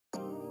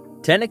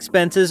10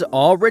 expenses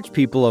all rich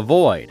people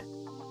avoid.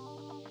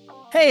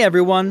 Hey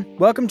everyone,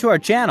 welcome to our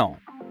channel.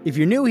 If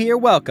you're new here,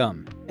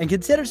 welcome, and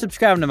consider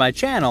subscribing to my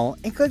channel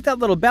and click that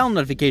little bell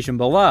notification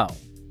below.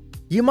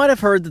 You might have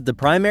heard that the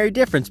primary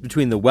difference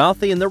between the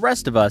wealthy and the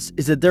rest of us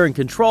is that they're in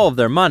control of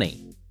their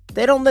money.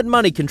 They don't let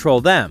money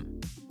control them.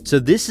 So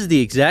this is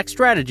the exact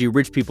strategy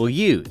rich people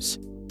use.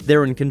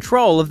 They're in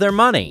control of their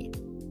money.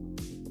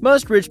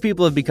 Most rich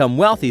people have become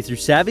wealthy through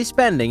savvy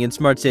spending and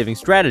smart saving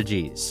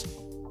strategies.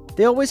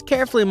 They always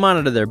carefully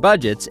monitor their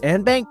budgets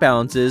and bank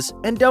balances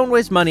and don't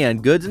waste money on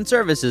goods and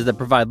services that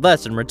provide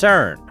less in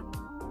return.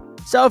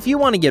 So if you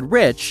want to get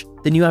rich,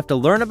 then you have to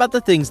learn about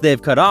the things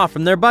they've cut off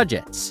from their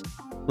budgets.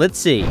 Let's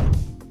see.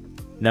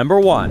 Number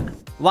 1.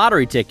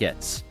 Lottery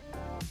tickets.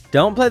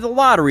 Don't play the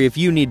lottery if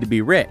you need to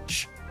be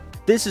rich.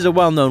 This is a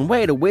well-known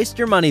way to waste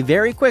your money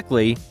very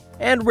quickly,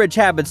 and rich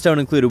habits don't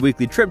include a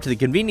weekly trip to the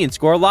convenience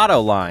store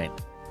lotto line.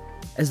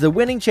 As the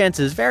winning chance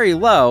is very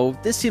low,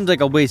 this seems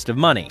like a waste of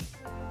money.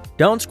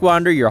 Don't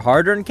squander your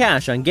hard-earned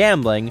cash on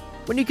gambling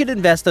when you could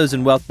invest those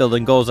in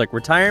wealth-building goals like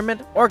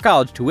retirement or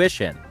college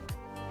tuition.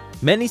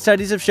 Many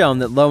studies have shown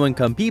that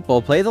low-income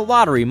people play the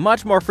lottery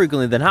much more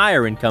frequently than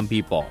higher-income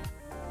people.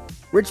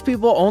 Rich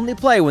people only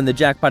play when the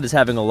jackpot is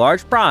having a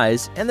large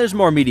prize and there's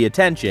more media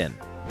attention.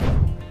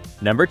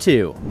 Number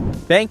 2.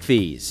 Bank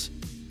fees.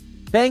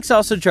 Banks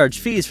also charge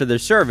fees for their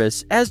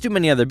service, as do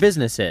many other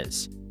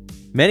businesses.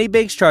 Many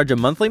banks charge a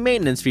monthly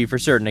maintenance fee for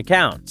certain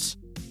accounts.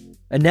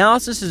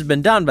 Analysis has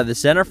been done by the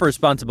Center for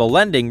Responsible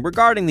Lending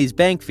regarding these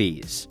bank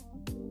fees.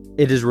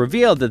 It is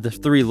revealed that the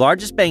 3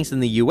 largest banks in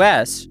the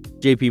US,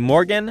 JP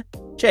Morgan,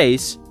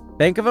 Chase,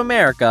 Bank of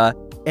America,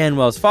 and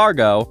Wells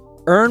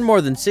Fargo, earned more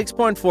than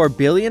 $6.4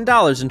 billion in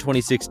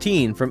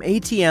 2016 from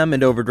ATM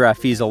and overdraft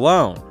fees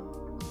alone.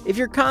 If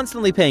you're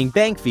constantly paying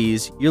bank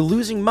fees, you're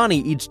losing money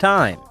each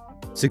time.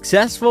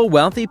 Successful,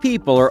 wealthy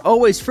people are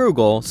always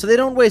frugal, so they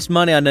don't waste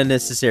money on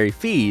unnecessary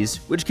fees,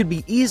 which could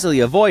be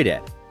easily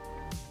avoided.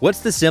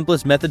 What's the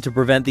simplest method to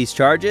prevent these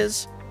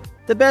charges?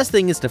 The best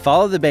thing is to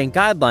follow the bank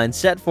guidelines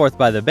set forth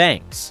by the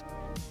banks.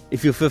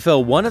 If you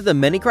fulfill one of the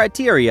many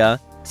criteria,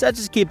 such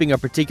as keeping a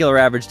particular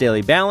average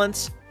daily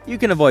balance, you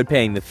can avoid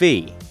paying the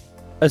fee.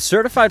 A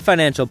certified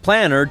financial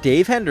planner,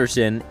 Dave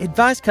Henderson,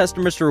 advised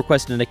customers to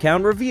request an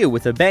account review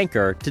with a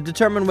banker to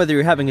determine whether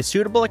you're having a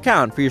suitable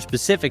account for your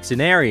specific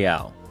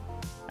scenario.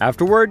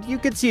 Afterward, you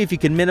can see if you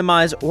can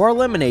minimize or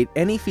eliminate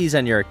any fees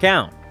on your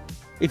account.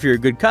 If you're a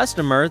good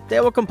customer, they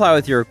will comply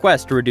with your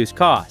request to reduce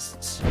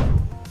costs.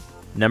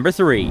 Number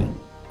 3.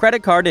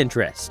 Credit card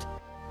interest.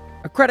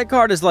 A credit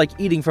card is like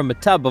eating from a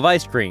tub of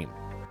ice cream.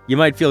 You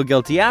might feel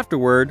guilty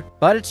afterward,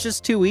 but it's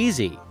just too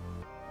easy.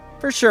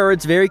 For sure,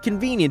 it's very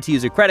convenient to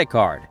use a credit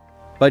card,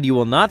 but you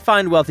will not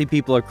find wealthy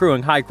people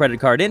accruing high credit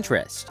card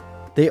interest.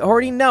 They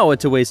already know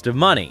it's a waste of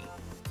money.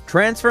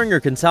 Transferring or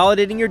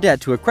consolidating your debt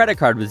to a credit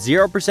card with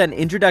 0%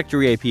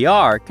 introductory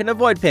APR can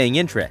avoid paying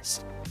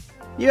interest.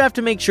 You have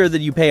to make sure that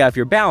you pay off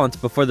your balance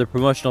before the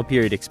promotional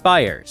period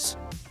expires.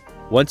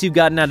 Once you've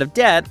gotten out of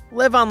debt,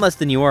 live on less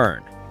than you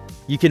earn.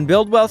 You can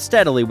build wealth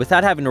steadily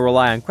without having to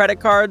rely on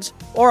credit cards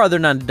or other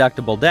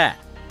non-deductible debt.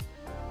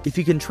 If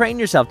you can train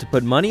yourself to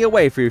put money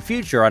away for your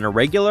future on a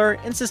regular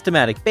and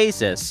systematic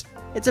basis,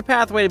 it's a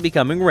pathway to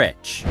becoming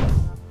rich.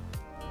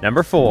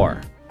 Number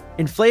 4.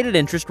 Inflated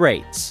interest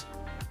rates.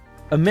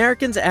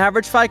 Americans'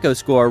 average FICO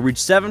score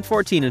reached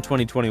 714 in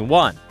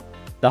 2021,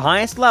 the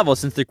highest level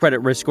since the credit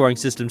risk scoring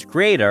system's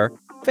creator,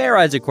 Fair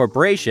Isaac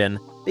Corporation,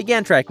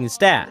 began tracking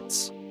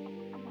stats.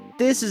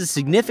 This is a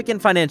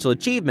significant financial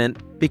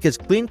achievement because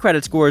clean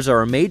credit scores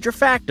are a major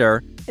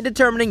factor in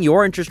determining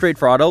your interest rate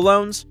for auto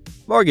loans,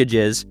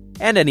 mortgages,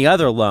 and any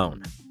other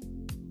loan.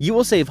 You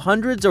will save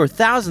hundreds or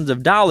thousands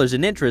of dollars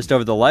in interest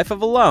over the life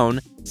of a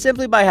loan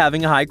simply by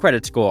having a high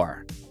credit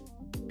score.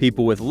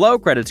 People with low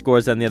credit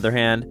scores, on the other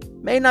hand,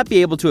 may not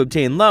be able to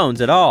obtain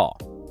loans at all.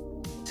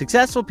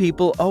 Successful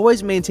people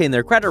always maintain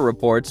their credit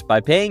reports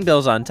by paying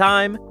bills on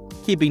time,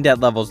 keeping debt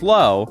levels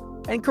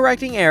low, and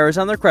correcting errors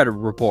on their credit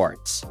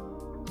reports.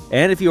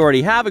 And if you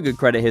already have a good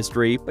credit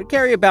history but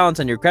carry a balance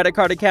on your credit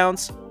card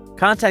accounts,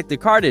 contact the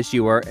card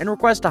issuer and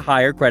request a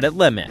higher credit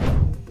limit.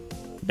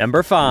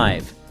 Number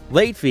 5.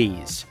 Late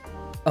fees.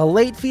 A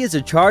late fee is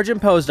a charge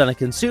imposed on a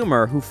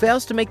consumer who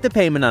fails to make the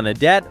payment on a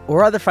debt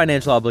or other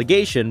financial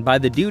obligation by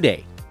the due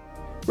date.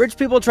 Rich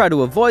people try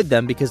to avoid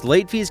them because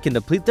late fees can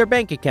deplete their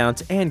bank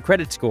accounts and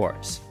credit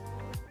scores.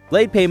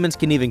 Late payments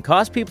can even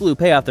cost people who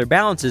pay off their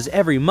balances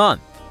every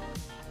month.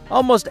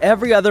 Almost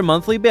every other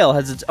monthly bill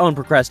has its own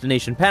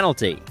procrastination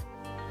penalty.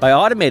 By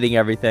automating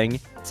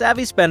everything,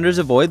 savvy spenders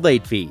avoid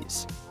late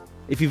fees.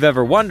 If you've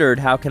ever wondered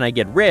how can I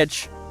get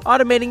rich,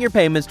 automating your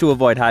payments to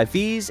avoid high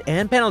fees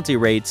and penalty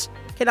rates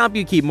can help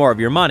you keep more of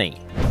your money.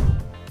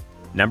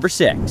 Number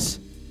 6.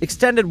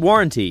 Extended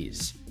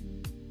warranties.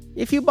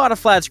 If you bought a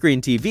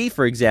flat-screen TV,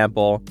 for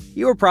example,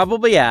 you were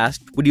probably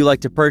asked, would you like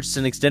to purchase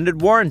an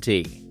extended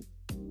warranty?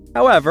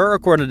 However,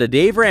 according to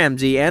Dave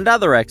Ramsey and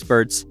other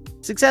experts,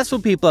 successful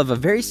people have a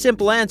very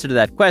simple answer to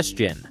that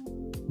question: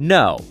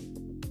 no.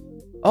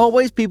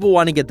 Always, people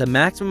want to get the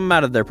maximum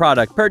out of their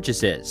product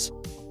purchases.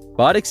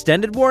 but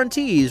extended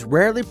warranties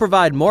rarely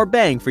provide more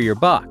bang for your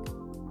buck.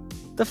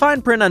 The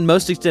fine print on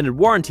most extended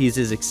warranties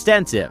is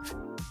extensive.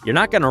 You're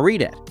not going to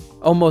read it.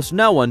 Almost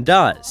no one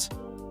does.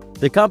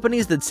 The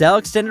companies that sell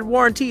extended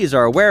warranties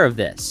are aware of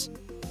this.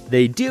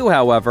 They do,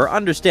 however,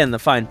 understand the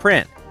fine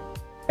print.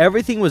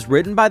 Everything was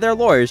written by their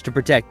lawyers to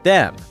protect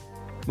them.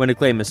 When a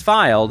claim is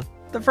filed,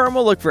 the firm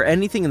will look for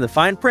anything in the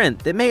fine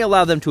print that may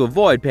allow them to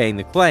avoid paying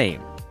the claim.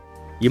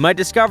 You might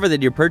discover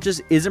that your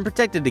purchase isn't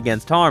protected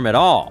against harm at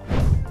all.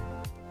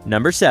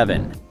 Number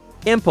 7.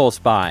 Impulse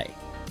buy.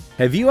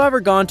 Have you ever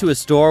gone to a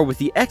store with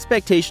the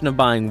expectation of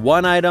buying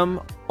one item,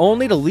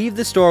 only to leave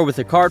the store with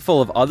a cart full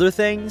of other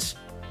things?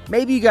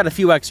 Maybe you got a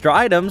few extra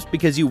items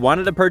because you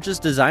wanted to purchase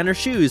designer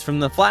shoes from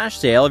the flash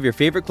sale of your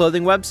favorite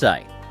clothing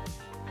website.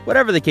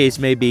 Whatever the case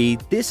may be,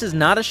 this is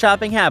not a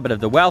shopping habit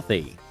of the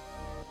wealthy.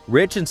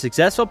 Rich and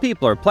successful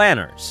people are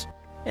planners,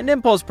 and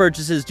impulse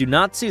purchases do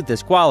not suit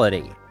this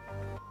quality.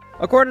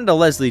 According to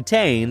Leslie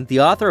Tain, the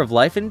author of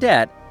Life in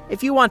Debt,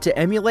 if you want to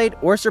emulate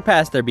or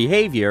surpass their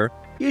behavior,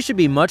 you should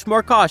be much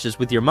more cautious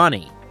with your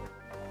money.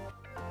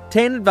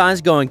 Tain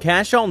advised going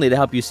cash only to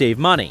help you save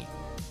money.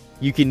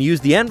 You can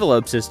use the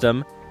envelope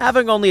system,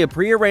 having only a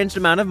prearranged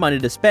amount of money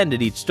to spend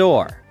at each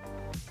store.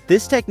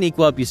 This technique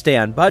will help you stay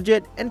on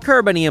budget and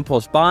curb any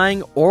impulse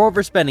buying or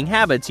overspending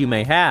habits you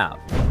may have.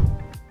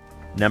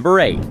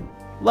 Number 8.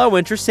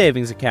 Low-interest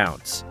savings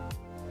accounts.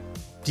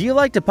 Do you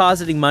like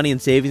depositing money in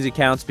savings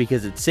accounts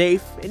because it's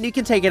safe and you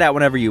can take it out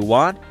whenever you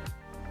want?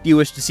 Do you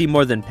wish to see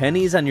more than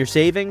pennies on your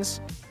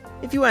savings?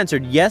 If you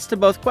answered yes to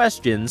both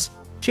questions,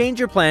 change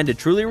your plan to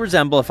truly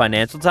resemble a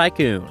financial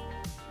tycoon.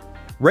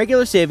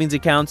 Regular savings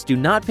accounts do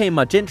not pay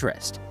much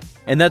interest,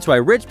 and that's why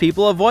rich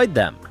people avoid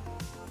them.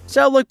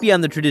 So look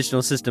beyond the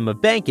traditional system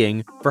of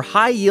banking for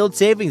high-yield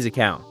savings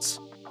accounts.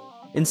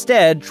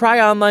 Instead,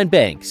 try online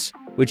banks,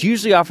 which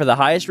usually offer the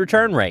highest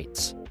return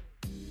rates.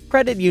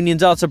 Credit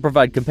unions also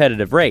provide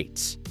competitive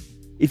rates.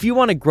 If you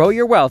want to grow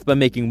your wealth by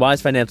making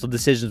wise financial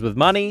decisions with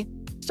money,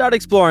 start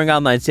exploring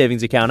online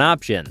savings account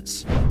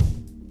options.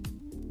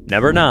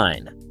 Number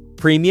 9.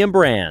 Premium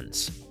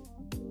brands.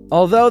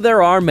 Although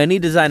there are many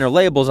designer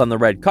labels on the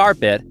red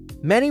carpet,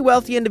 many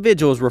wealthy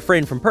individuals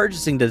refrain from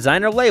purchasing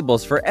designer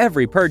labels for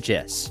every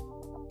purchase.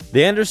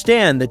 They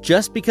understand that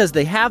just because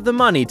they have the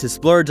money to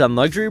splurge on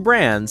luxury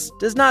brands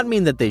does not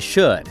mean that they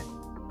should.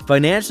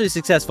 Financially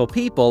successful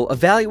people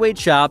evaluate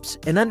shops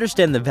and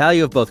understand the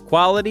value of both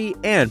quality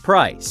and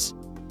price.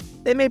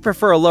 They may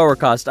prefer a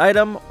lower-cost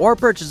item or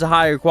purchase a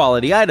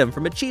higher-quality item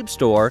from a cheap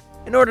store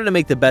in order to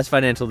make the best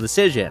financial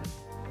decision.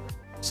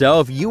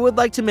 So if you would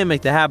like to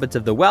mimic the habits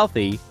of the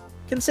wealthy,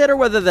 consider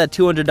whether that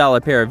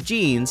 $200 pair of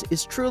jeans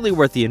is truly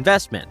worth the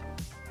investment,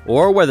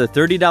 or whether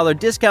 $30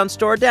 discount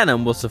store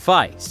denim will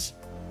suffice.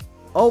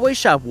 Always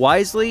shop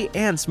wisely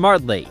and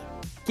smartly,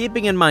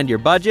 keeping in mind your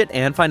budget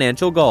and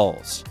financial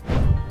goals.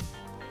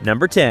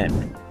 Number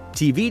 10.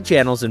 TV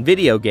channels and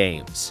video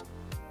games.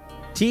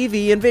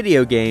 TV and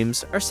video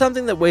games are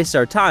something that wastes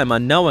our time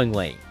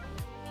unknowingly.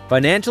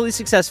 Financially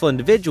successful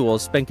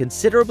individuals spend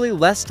considerably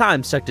less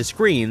time stuck to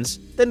screens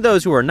than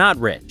those who are not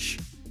rich.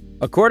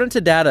 According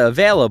to data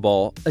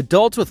available,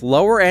 adults with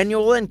lower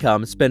annual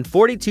income spend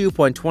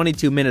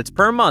 42.22 minutes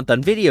per month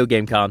on video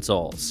game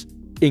consoles,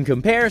 in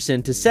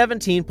comparison to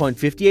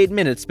 17.58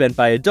 minutes spent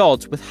by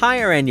adults with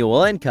higher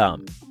annual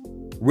income.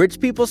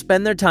 Rich people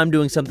spend their time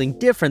doing something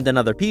different than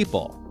other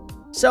people.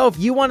 So if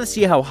you want to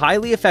see how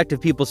highly effective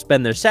people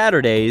spend their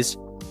Saturdays,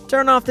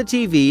 turn off the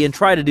TV and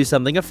try to do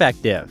something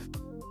effective.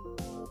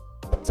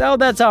 So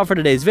that's all for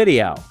today's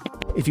video.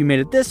 If you made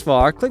it this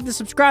far, click the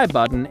subscribe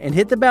button and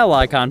hit the bell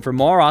icon for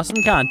more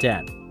awesome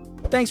content.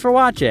 Thanks for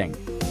watching.